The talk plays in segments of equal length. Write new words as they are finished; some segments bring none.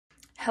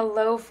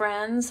Hello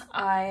friends,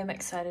 I am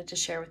excited to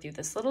share with you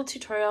this little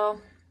tutorial.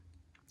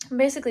 I'm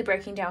basically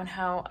breaking down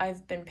how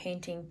I've been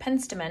painting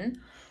PENSTEMON.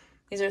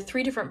 These are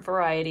 3 different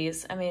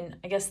varieties. I mean,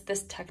 I guess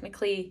this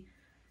technically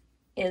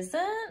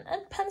isn't a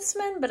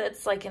PENSTEMON, but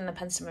it's like in the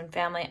PENSTEMON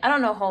family. I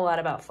don't know a whole lot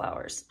about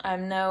flowers.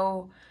 I'm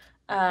no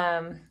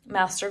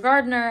master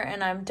gardener,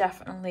 and I'm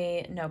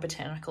definitely no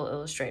botanical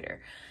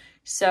illustrator.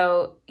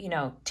 So,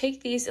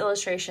 take these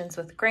illustrations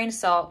with a grain of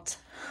salt.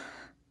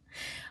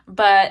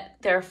 But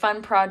they're a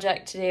fun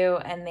project to do,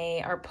 and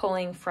they are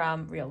pulling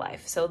from real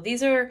life. So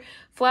these are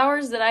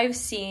flowers that I've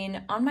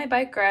seen on my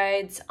bike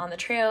rides, on the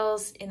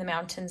trails, in the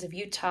mountains of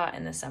Utah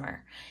in the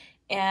summer.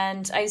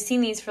 And I've seen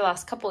these for the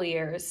last couple of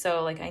years,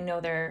 so I know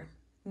they're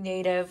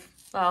native.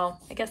 Well,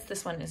 I guess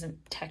this one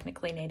isn't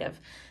technically native.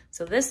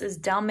 So this is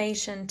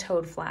Dalmatian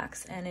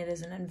toadflax, and it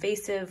is an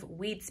invasive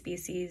weed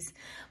species,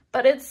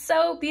 but it's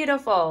so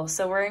beautiful,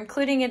 so we're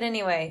including it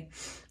anyway.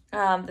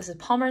 This is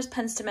Palmer's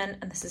PENSTEMON,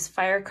 and this is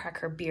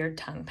Firecracker Beard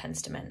Tongue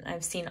PENSTEMON.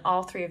 I've seen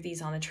all 3 of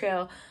these on the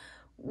trail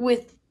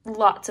with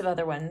lots of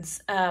other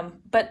ones,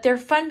 but they're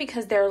fun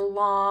because they're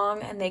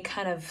long and they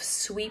kind of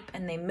sweep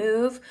and they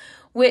move,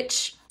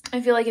 which I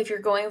feel like if you're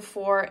going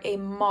for a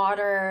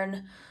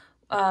modern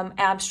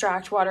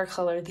abstract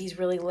watercolor, these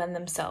really lend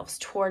themselves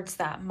towards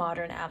that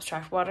modern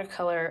abstract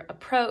watercolor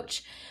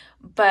approach.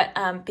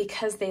 But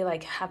because they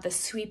have the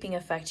sweeping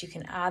effect, you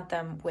can add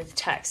them with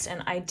text,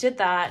 and I did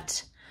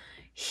that.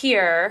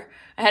 Here,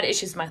 I had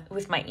issues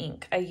with my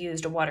ink. I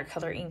used a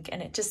watercolor ink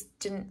and it just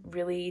didn't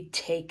really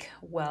take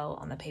well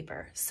on the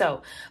paper.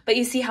 So, but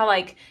you see how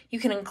you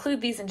can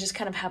include these and just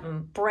kind of have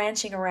them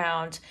branching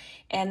around,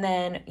 and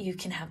then you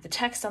can have the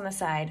text on the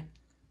side.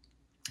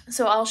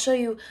 So I'll show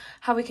you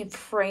how we can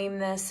frame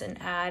this and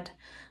add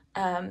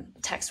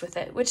text with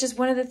it, which is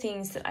one of the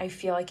things that I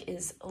feel like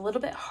is a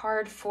little bit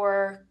hard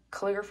for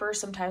calligraphers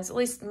sometimes, at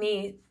least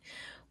me,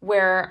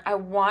 where I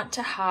want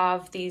to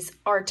have these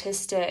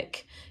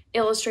artistic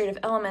illustrative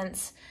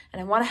elements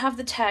and I want to have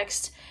the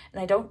text,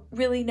 and I don't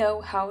really know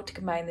how to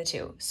combine the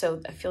two.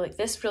 So I feel like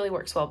this really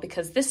works well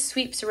because this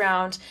sweeps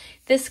around,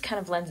 this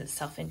kind of lends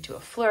itself into a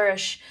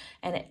flourish,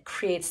 and it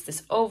creates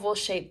this oval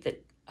shape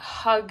that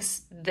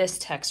hugs this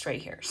text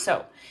right here.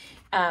 So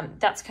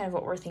that's kind of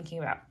what we're thinking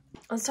about.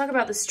 Let's talk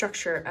about the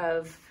structure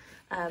of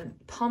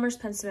Palmer's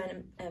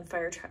PENSTEMON and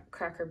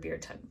Firecracker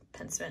Beard Tongue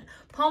PENSTEMON.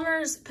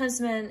 Palmer's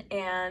PENSTEMON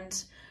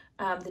and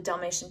the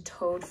Dalmatian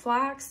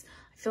toadflax,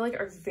 I feel like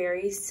are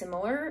very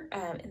similar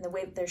in the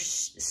way that they're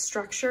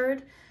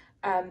structured.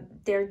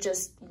 They're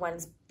just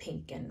one's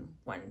pink and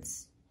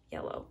one's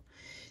yellow.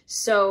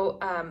 So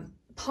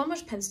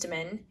Palmer's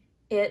PENSTEMON,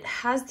 it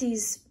has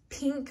these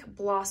pink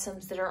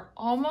blossoms that are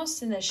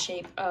almost in the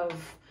shape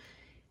of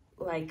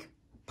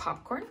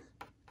popcorn.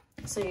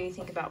 So you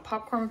think about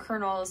popcorn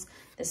kernels,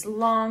 this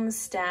long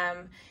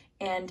stem,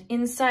 and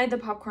inside the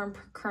popcorn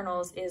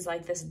kernels is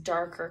this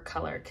darker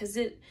color because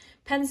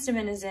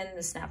PENSTEMON is in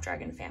the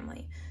Snapdragon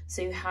family.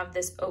 So you have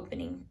this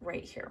opening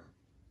right here.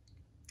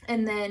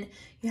 And then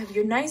you have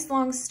your nice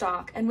long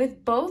stalk. And with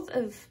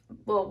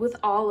with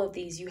all of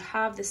these, you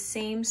have the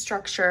same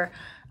structure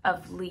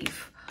of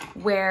leaf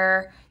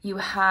where you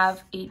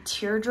have a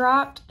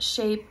teardrop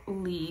shaped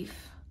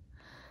leaf.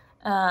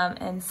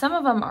 And some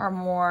of them are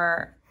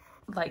more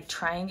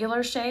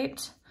triangular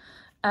shaped.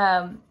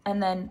 And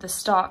then the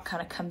stalk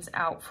kind of comes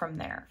out from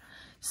there.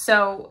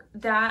 So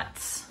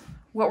that's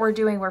what we're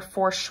doing. We're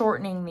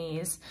foreshortening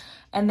these.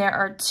 And there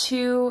are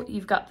 2,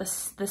 you've got the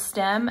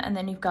stem, and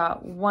then you've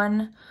got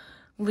one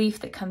leaf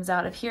that comes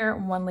out of here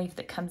and one leaf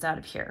that comes out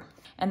of here.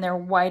 And they're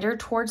wider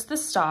towards the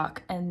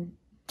stalk and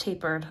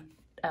tapered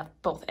at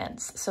both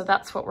ends. So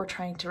that's what we're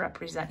trying to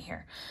represent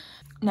here.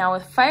 Now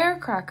with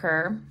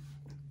Firecracker,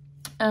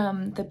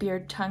 the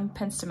Beard Tongue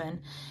PENSTEMON,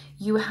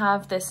 you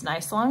have this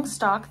nice long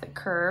stalk that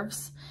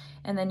curves,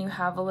 and then you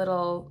have a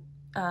little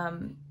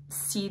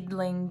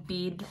seedling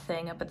bead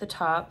thing up at the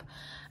top.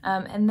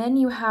 And then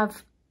you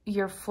have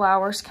your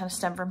flowers kind of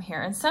stem from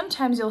here. And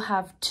sometimes you'll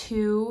have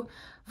 2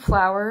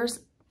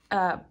 flowers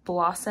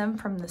blossom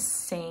from the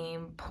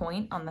same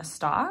point on the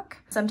stalk.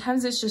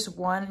 Sometimes it's just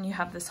one and you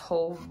have this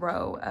whole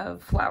row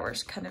of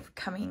flowers kind of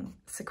coming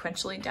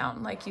sequentially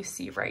down like you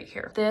see right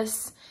here.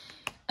 This,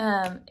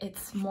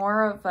 it's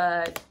more of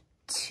a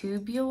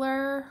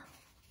tubular,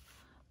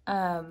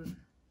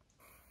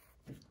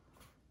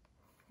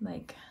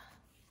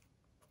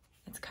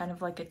 it's kind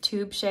of like a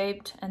tube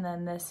shaped, and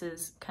then this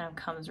is kind of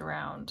comes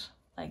around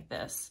like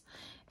this.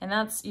 And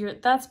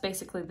that's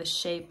basically the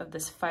shape of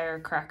this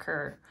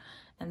firecracker,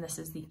 and this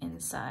is the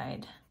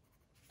inside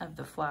of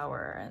the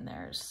flower, and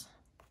there's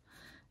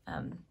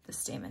the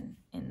stamen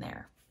in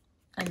there.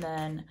 And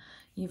then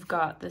you've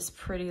got this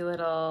pretty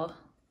little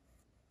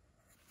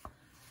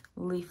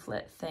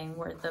leaflet thing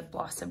where the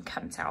blossom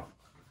comes out.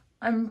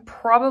 I'm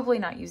probably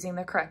not using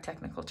the correct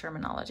technical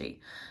terminology,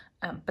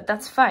 but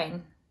that's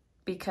fine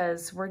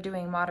because we're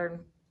doing modern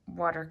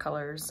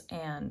watercolors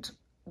and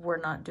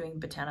we're not doing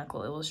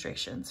botanical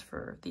illustrations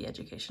for the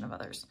education of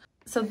others.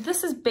 So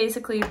this is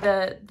basically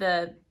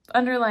the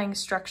underlying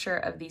structure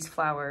of these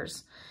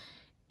flowers,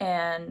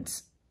 and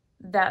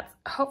that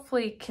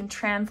hopefully can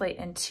translate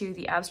into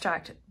the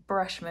abstract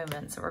brush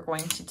movements that we're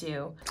going to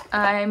do.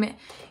 I'm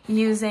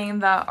using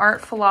the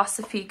Art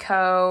Philosophy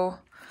Co.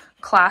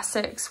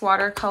 Classics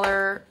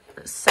watercolor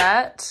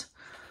set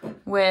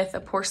with a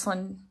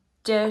porcelain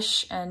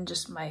dish and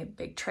just my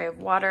big tray of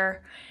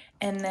water.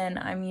 And then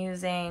I'm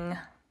using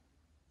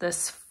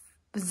this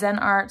Zen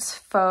Arts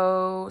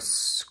Faux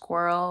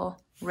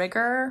Squirrel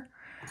Rigger.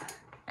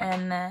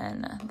 And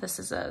then this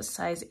is a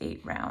size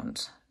 8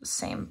 round,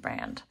 same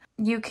brand.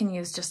 You can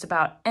use just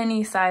about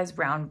any size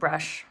round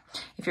brush.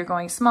 If you're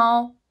going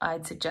small,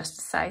 I'd suggest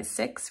a size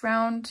 6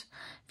 round.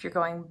 If you're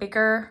going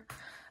bigger,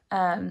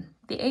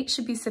 the 8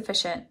 should be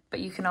sufficient, but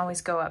you can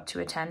always go up to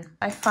a 10.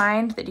 I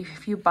find that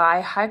if you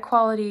buy high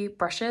quality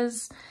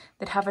brushes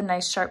that have a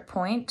nice sharp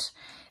point,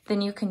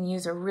 then you can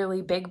use a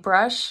really big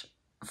brush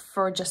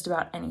for just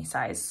about any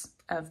size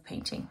of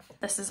painting.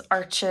 This is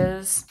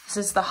Arches. This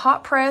is the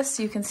hot press.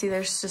 You can see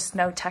there's just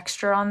no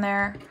texture on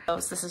there.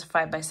 This is a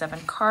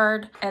 5x7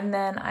 card. And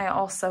then I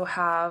also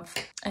have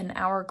an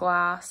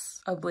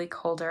hourglass oblique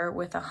holder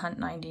with a Hunt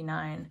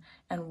 99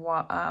 and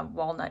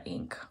walnut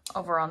ink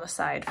over on the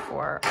side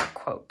for our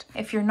quote.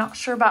 If you're not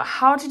sure about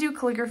how to do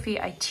calligraphy,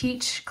 I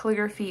teach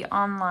calligraphy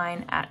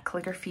online at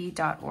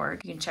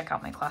calligraphy.org. You can check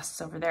out my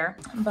classes over there,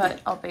 but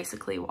I'll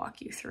basically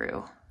walk you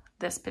through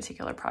this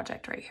particular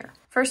project right here.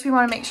 First, we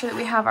want to make sure that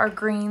we have our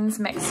greens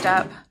mixed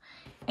up.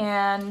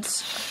 And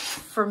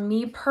for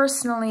me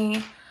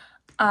personally,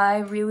 I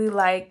really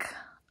like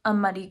a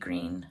muddy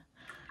green.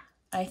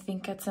 I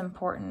think it's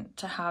important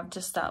to have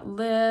just that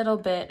little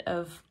bit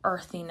of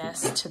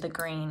earthiness to the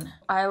green.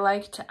 I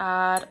like to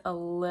add a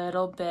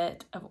little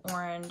bit of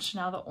orange.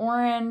 Now the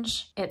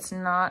orange, it's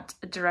not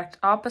a direct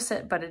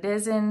opposite, but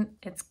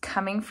it's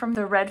coming from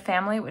the red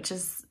family, which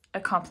is a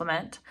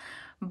compliment,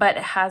 but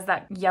it has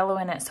that yellow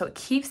in it. So it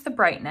keeps the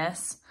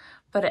brightness,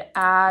 but it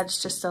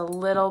adds just a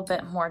little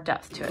bit more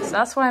depth to it. So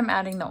that's why I'm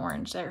adding the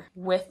orange there.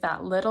 With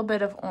that little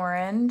bit of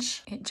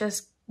orange,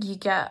 you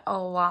get a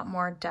lot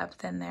more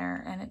depth in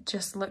there and it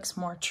just looks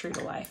more true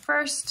to life.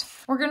 First,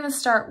 we're gonna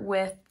start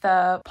with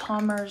the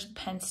Palmer's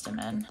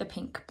Penstemon, the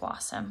pink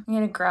blossom. I'm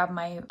gonna grab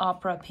my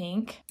opera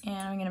pink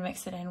and I'm gonna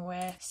mix it in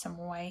with some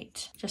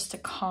white just to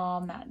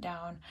calm that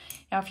down.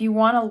 Now, if you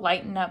wanna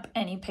lighten up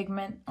any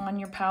pigment on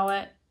your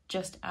palette,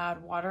 just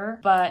add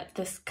water, but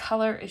this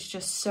color is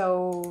just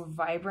so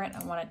vibrant,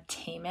 I want to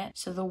tame it.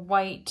 So the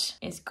white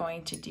is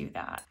going to do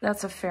that.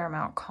 That's a fair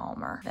amount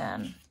calmer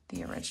than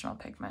the original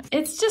pigment.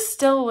 It's just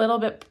still a little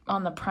bit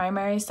on the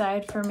primary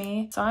side for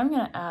me. So I'm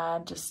gonna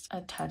add just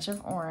a touch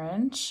of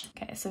orange.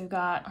 Okay, so we've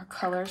got our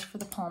colors for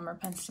the Palmer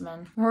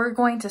Penstemon. We're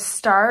going to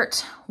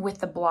start with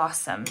the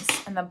blossoms,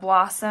 and the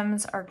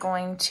blossoms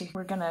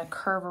we're gonna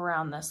curve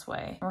around this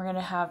way. We're gonna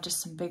have just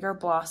some bigger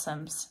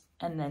blossoms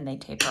and then they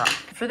taper off.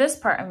 For this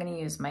part, I'm gonna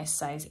use my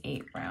size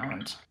 8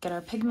 round. Get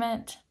our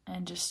pigment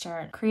and just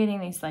start creating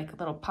these like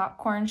little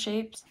popcorn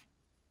shapes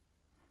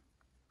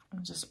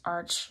and just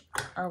arch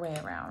our way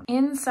around.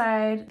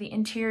 Inside the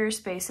interior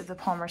space of the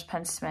Palmer's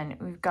Penstemon,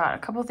 we've got a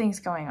couple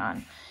things going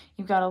on.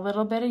 You've got a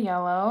little bit of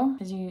yellow,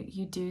 because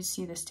you do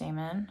see the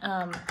stamen.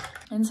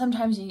 And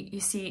sometimes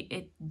you see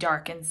it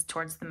darkens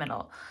towards the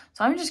middle.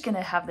 So I'm just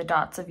gonna have the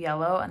dots of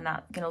yellow and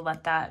gonna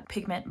let that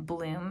pigment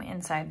bloom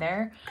inside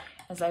there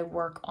as I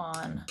work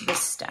on the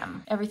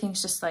stem.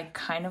 Everything's just like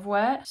kind of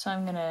wet. So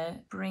I'm gonna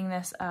bring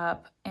this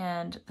up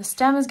and the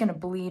stem is gonna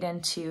bleed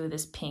into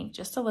this pink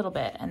just a little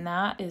bit. And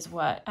that is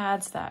what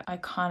adds that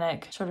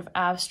iconic sort of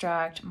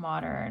abstract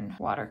modern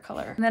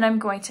watercolor. And then I'm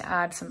going to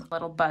add some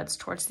little buds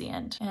towards the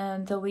end.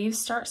 And the leaves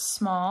start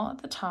small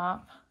at the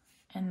top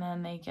and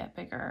then they get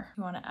bigger.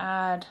 You wanna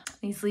add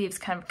these leaves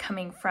kind of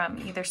coming from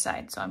either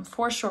side. So I'm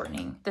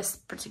foreshortening this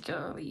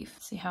particular leaf.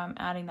 See how I'm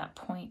adding that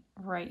point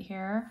right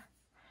here?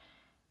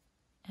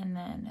 And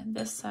then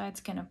this side's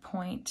gonna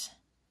point,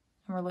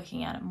 and we're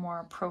looking at it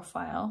more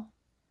profile.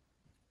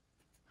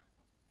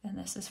 And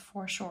this is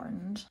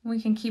foreshortened.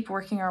 We can keep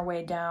working our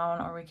way down,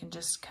 or we can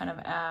just kind of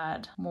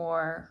add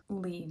more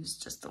leaves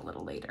just a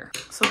little later.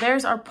 So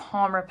there's our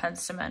Palmer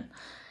Penstemon.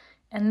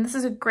 And this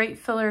is a great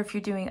filler if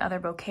you're doing other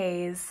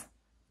bouquets.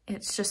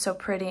 It's just so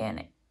pretty and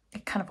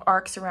it kind of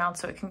arcs around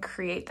so it can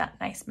create that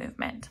nice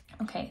movement.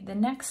 Okay, the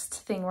next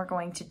thing we're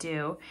going to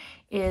do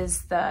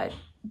is the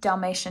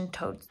Dalmatian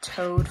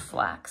toad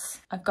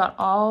flax. I've got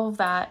all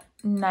that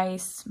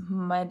nice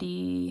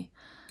muddy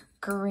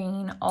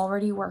green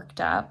already worked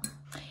up,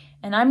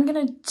 and I'm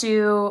gonna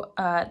do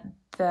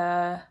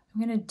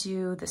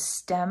the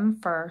stem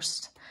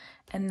first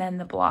and then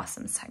the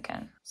blossom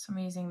second. So I'm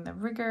using the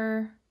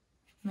rigger,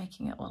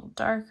 making it a little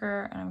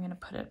darker, and I'm gonna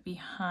put it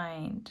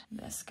behind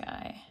this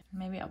guy.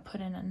 Maybe I'll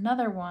put in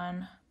another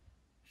one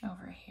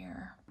over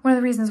here. One of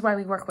the reasons why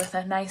we work with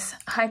a nice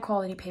high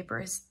quality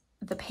paper is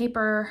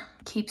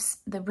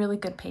the really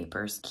good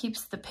papers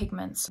keeps the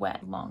pigments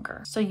wet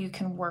longer, so you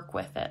can work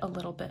with it a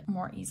little bit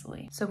more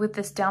easily. So with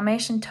this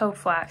Dalmatian toad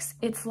flax,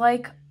 it's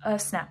like a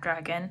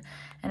snapdragon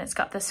and it's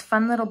got this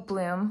fun little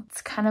bloom.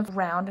 It's kind of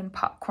round and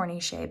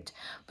popcorny shaped,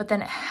 but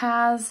then it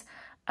has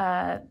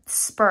a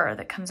spur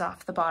that comes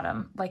off the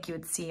bottom like you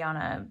would see on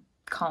a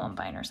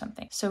columbine or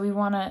something. So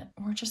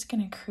we're just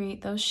gonna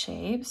create those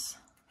shapes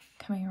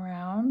coming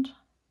around,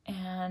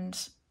 and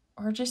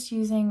we're just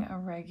using a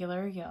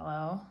regular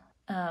yellow.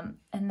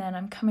 And then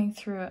I'm coming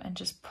through and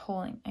just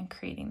pulling and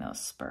creating those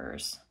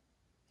spurs.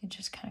 They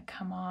just kind of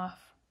come off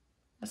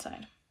the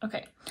side.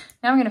 Okay,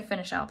 now I'm gonna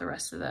finish out the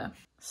rest of the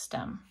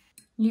stem.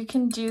 You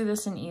can do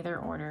this in either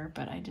order,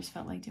 but I just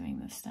felt like doing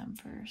the stem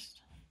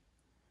first.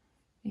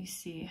 You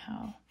see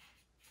how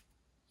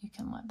you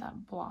can let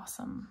that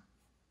blossom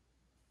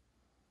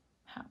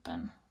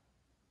happen.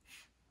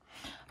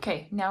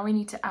 Okay, now we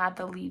need to add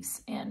the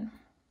leaves in.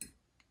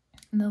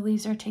 And the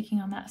leaves are taking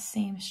on that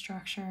same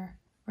structure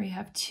where you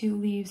have 2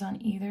 leaves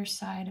on either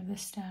side of the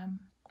stem,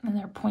 and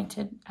they're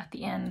pointed at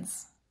the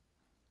ends.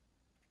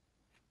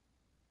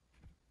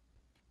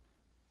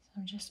 So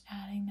I'm just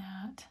adding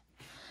that.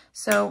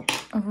 So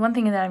one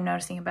thing that I'm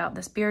noticing about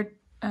this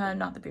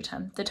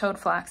the toad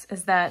flax,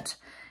 is that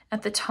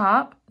at the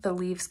top, the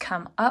leaves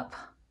come up,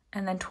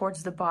 and then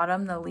towards the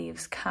bottom, the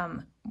leaves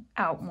come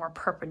out more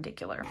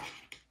perpendicular.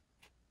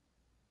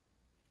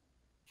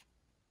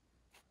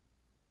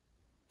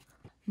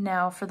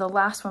 Now for the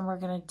last one, we're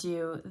gonna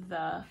do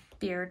the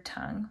beard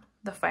tongue,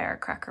 the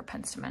firecracker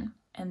penstemon.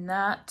 And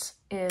that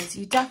is,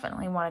 you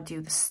definitely wanna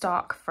do the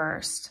stalk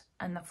first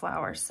and the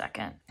flowers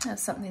second.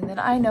 That's something that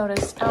I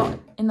noticed out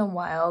in the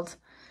wild,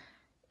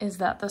 is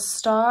that the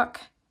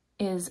stalk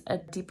is a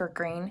deeper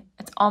green.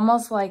 It's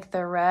almost like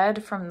the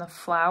red from the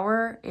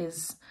flower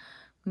is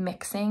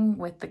mixing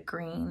with the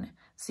green.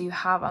 So you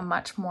have a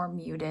much more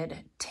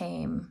muted,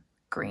 tame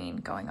green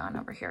going on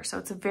over here. So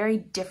it's a very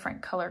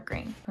different color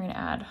green. We're gonna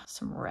add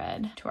some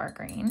red to our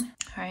green.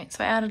 All right,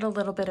 so I added a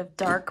little bit of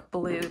dark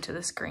blue to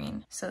this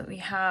green so that we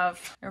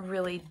have a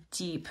really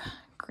deep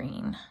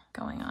green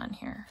going on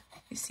here.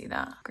 You see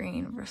that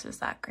green versus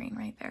that green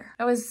right there.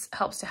 It always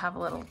helps to have a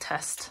little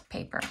test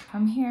paper.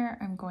 From here,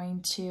 I'm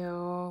going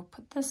to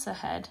put this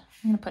ahead.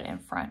 I'm gonna put it in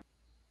front.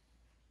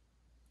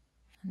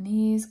 And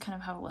these kind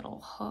of have a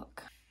little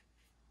hook.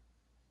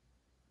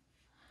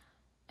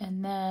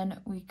 And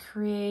then we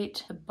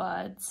create the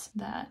buds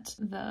that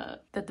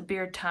the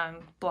beard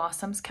tongue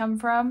blossoms come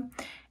from.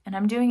 And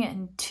I'm doing it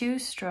in 2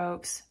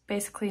 strokes,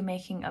 basically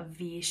making a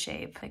V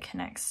shape that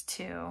connects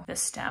to the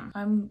stem.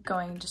 I'm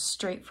going just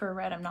straight for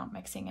red. I'm not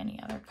mixing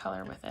any other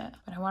color with it,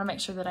 but I want to make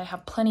sure that I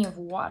have plenty of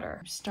water.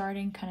 I'm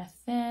starting kind of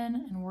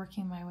thin and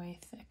working my way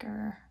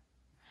thicker.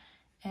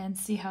 And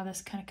see how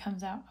this kind of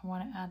comes out. I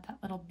want to add that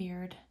little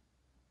beard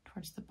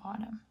towards the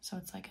bottom, so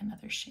it's like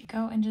another shape.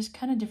 Go in just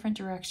kind of different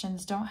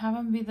directions. Don't have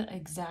them be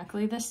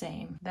exactly the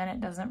same. Then it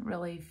doesn't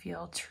really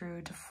feel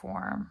true to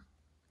form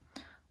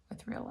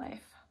with real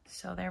life.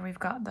 So there we've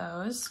got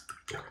those.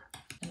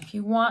 And if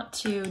you want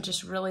to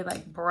just really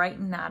like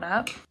brighten that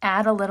up,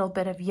 add a little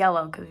bit of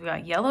yellow, because we've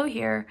got yellow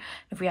here.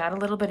 If we add a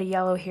little bit of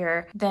yellow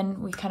here,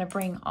 then we kind of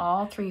bring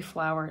all 3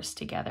 flowers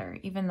together,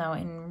 even though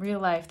in real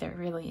life there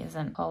really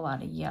isn't a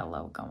lot of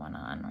yellow going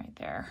on right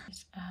there.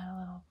 Just add a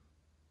little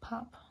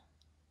pop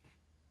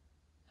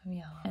of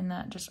yellow. And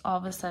that just all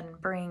of a sudden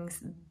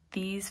brings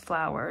these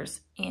flowers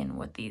in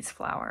with these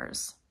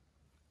flowers,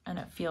 and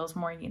it feels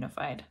more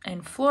unified.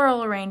 In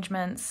floral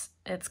arrangements,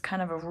 it's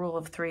kind of a rule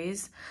of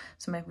 3s.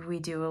 So maybe we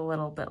do a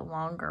little bit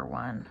longer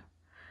one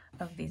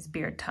of these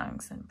beard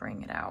tongues and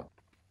bring it out.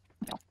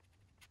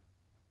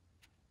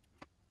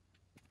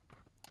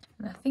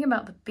 And the thing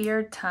about the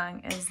beard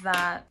tongue is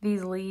that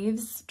these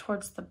leaves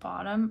towards the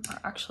bottom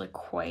are actually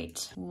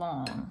quite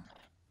long.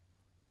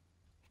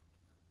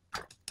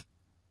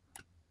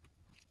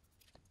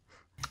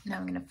 Now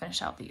I'm gonna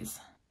finish out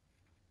these.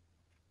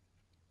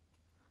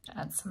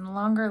 Add some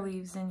longer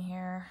leaves in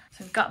here.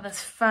 So we've got this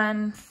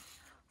fun,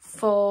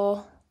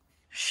 full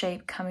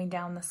shape coming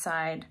down the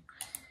side.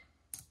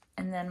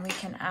 And then we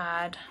can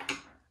add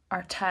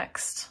our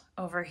text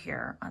over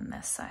here on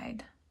this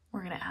side.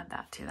 We're gonna add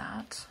that to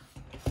that.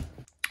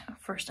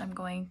 First, I'm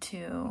going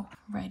to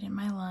write in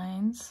my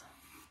lines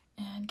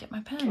and get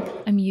my pen.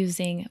 I'm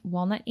using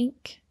walnut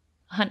ink,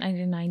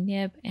 199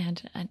 nib,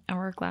 and an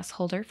hourglass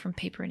holder from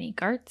Paper and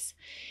Ink Arts.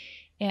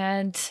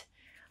 And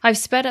I've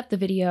sped up the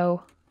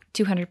video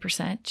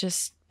 200%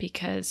 just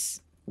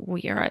because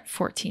we are at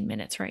 14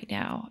 minutes right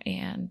now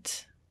and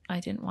I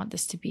didn't want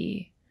this to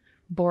be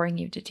boring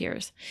you to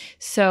tears.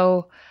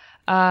 So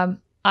I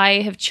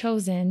have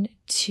chosen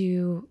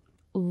to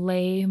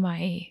lay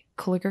my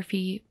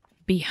calligraphy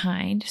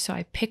behind. So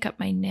I pick up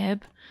my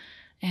nib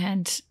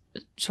and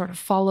sort of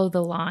follow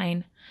the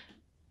line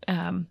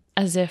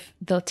as if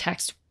the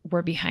text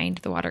were behind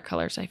the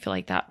watercolors. I feel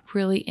like that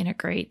really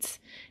integrates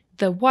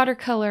the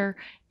watercolor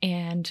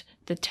and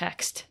the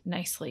text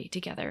nicely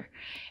together.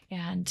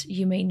 And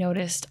you may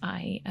notice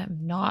I am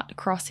not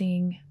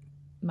crossing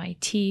my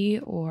T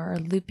or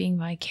looping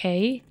my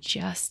K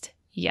just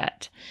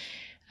yet.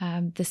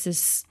 This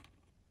is,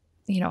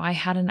 you know, I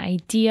had an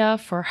idea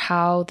for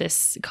how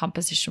this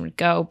composition would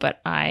go,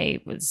 but I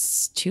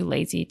was too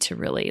lazy to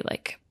really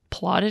like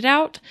plot it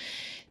out.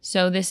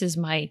 So this is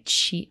my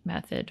cheat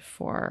method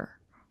for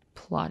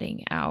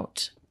plotting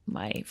out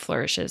my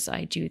flourishes.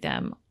 I do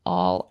them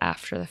all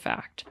after the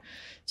fact.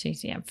 So you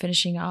see I'm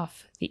finishing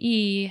off the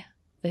E,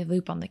 the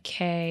loop on the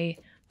K,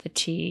 the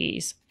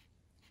T's,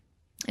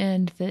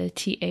 and the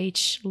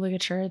TH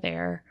ligature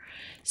there.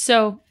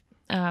 So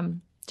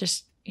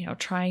just, you know,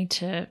 trying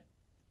to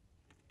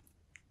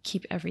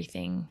keep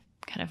everything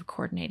kind of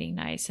coordinating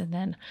nice. And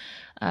then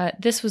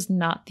this was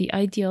not the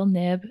ideal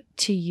nib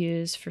to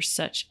use for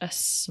such a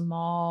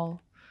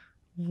small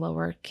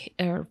lower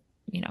or,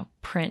 you know,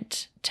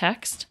 print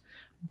text,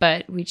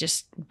 but we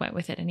just went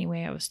with it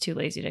anyway. I was too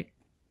lazy to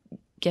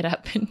get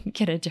up and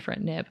get a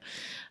different nib.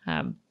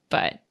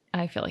 But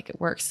I feel like it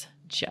works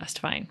just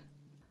fine.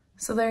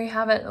 So there you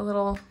have it, a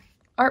little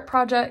art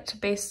project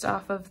based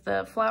off of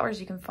the flowers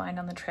you can find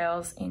on the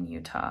trails in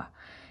Utah.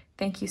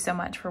 Thank you so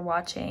much for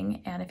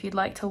watching, and if you'd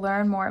like to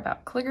learn more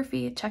about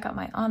calligraphy, check out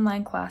my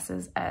online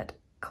classes at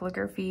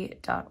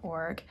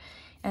calligraphy.org,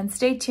 and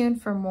stay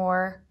tuned for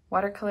more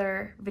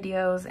watercolor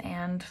videos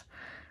and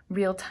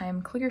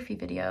real-time calligraphy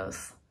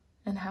videos,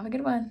 and have a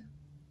good one.